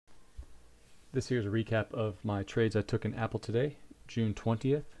This here's a recap of my trades I took in Aapl today, June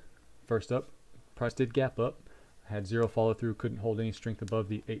 20th. First up, price did gap up, had zero follow through, couldn't hold any strength above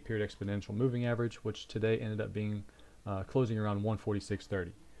the 8-period exponential moving average, which today ended up being closing around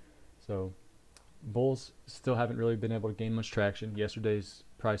 146.30. So bulls still haven't really been able to gain much traction. Yesterday's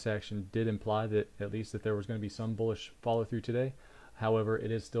price action did imply that at least that there was going to be some bullish follow through today. However,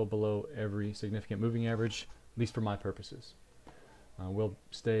 it is still below every significant moving average, at least for my purposes. We'll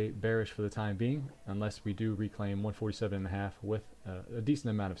stay bearish for the time being unless we do reclaim 147.5 with a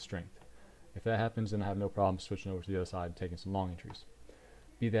decent amount of strength. If that happens, then I have no problem switching over to the other side and taking some long entries.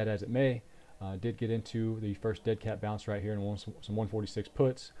 Be that as it may, did get into the first dead cat bounce right here and won some 146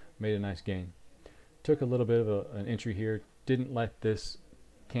 puts, made a nice gain. Took a little bit of an entry here, didn't let this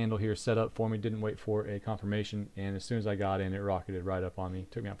candle here set up for me, didn't wait for a confirmation, and as soon as I got in, it rocketed right up on me,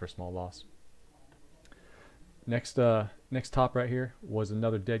 took me out for a small loss. Next top right here was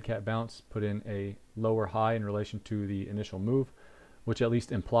another dead cat bounce, put in a lower high in relation to the initial move, which at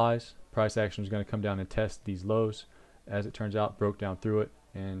least implies price action is going to come down and test these lows. As it turns out, broke down through it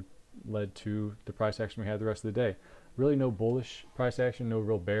and led to the price action we had the rest of the day. Really no bullish price action, no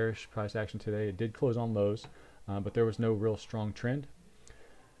real bearish price action today. It did close on lows, but there was no real strong trend.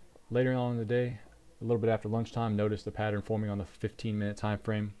 Later on in the day, a little bit after lunchtime, noticed the pattern forming on the 15-minute time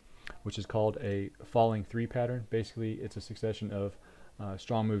frame, which is called a falling three pattern. Basically, it's a succession of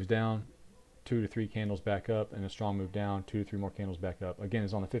strong moves down, 2 to 3 candles back up, and a strong move down, 2 to 3 more candles back up. Again,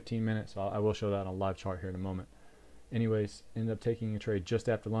 it's on the 15 minutes, so I will show that on a live chart here in a moment. Anyways, ended up taking a trade just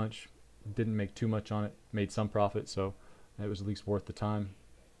after lunch. Didn't make too much on it, made some profit, so it was at least worth the time.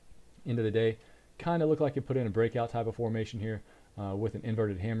 End of the day, kind of looked like it put in a breakout type of formation here with an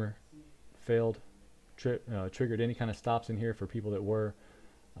inverted hammer. Failed, triggered any kind of stops in here for people that were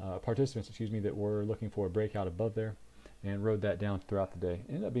participants, that were looking for a breakout above there, and rode that down throughout the day.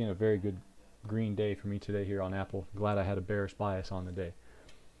 Ended up being a very good green day for me today here on Aapl. Glad I had a bearish bias on the day.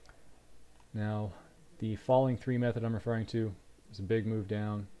 Now, the falling three method I'm referring to is a big move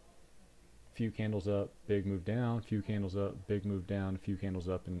down, few candles up, big move down, few candles up, big move down, a few candles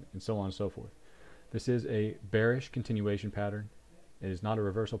up, and so on and so forth. This is a bearish continuation pattern. It is not a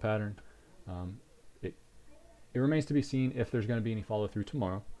reversal pattern. It remains to be seen if there's going to be any follow through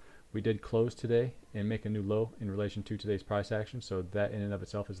tomorrow. We did close today and make a new low in relation to today's price action, so that in and of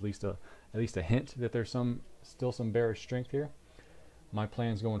itself is at least a hint that there's still some bearish strength here. My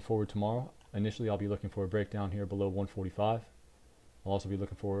plans going forward tomorrow, initially I'll be looking for a breakdown here below 145. I'll also be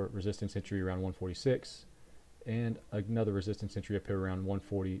looking for resistance entry around 146 and another resistance entry up here around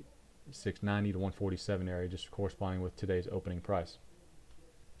 146.90 to 147 area, just corresponding with today's opening price.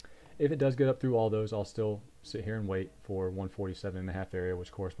 If it does get up through all those, I'll still sit here and wait for 147.5 area,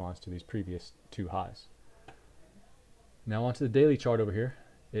 which corresponds to these previous two highs. Now onto the daily chart over here.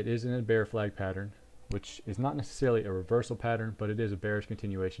 It is in a bear flag pattern, which is not necessarily a reversal pattern, but it is a bearish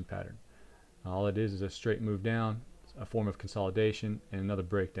continuation pattern. All it is a straight move down, a form of consolidation, and another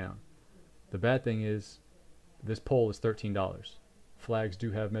breakdown. The bad thing is this pole is $13. Flags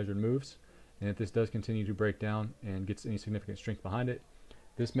do have measured moves, and if this does continue to break down and gets any significant strength behind it,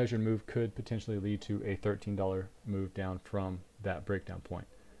 this measured move could potentially lead to a $13 move down from that breakdown point.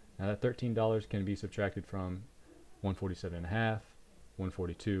 Now that $13 can be subtracted from 147.5,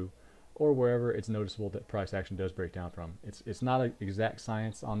 142, or wherever it's noticeable that price action does break down from. It's not an exact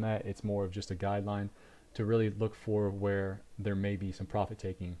science on that. It's more of just a guideline to really look for where there may be some profit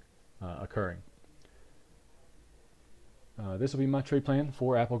taking occurring. This will be my trade plan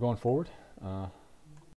for Aapl going forward.